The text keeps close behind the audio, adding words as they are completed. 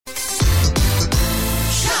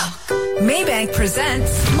Maybank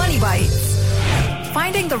presents Moneybites.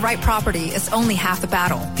 Finding the right property is only half the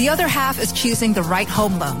battle. The other half is choosing the right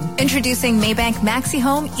home loan. Introducing Maybank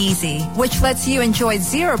Maxihome Easy, which lets you enjoy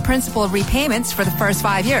zero principal repayments for the first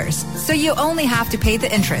 5 years. So you only have to pay the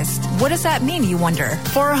interest. What does that mean, you wonder?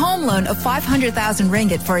 For a home loan of 500,000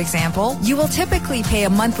 ringgit, for example, you will typically pay a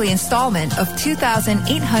monthly installment of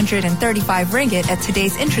 2,835 ringgit at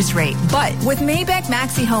today's interest rate. But with Maybank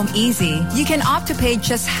Maxihome Easy, you can opt to pay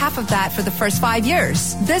just half of that for the first 5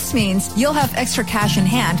 years. This means you'll have extra cash in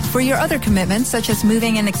hand for your other commitments such as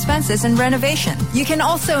moving and expenses and renovation. You can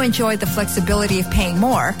also enjoy the flexibility of paying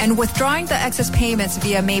more and withdrawing the excess payments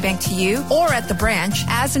via Maybank to you or at the branch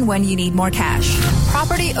as and when you need more cash.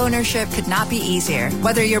 Property ownership could not be easier,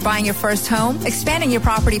 whether you're buying your first home, expanding your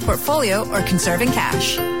property portfolio, or conserving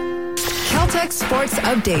cash. Caltex Sports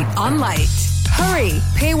Update on LITE. Hurry!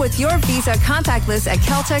 Pay with your Visa contactless at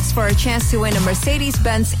Caltex for a chance to win a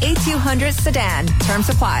Mercedes-Benz A200 sedan. Terms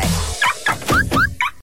apply.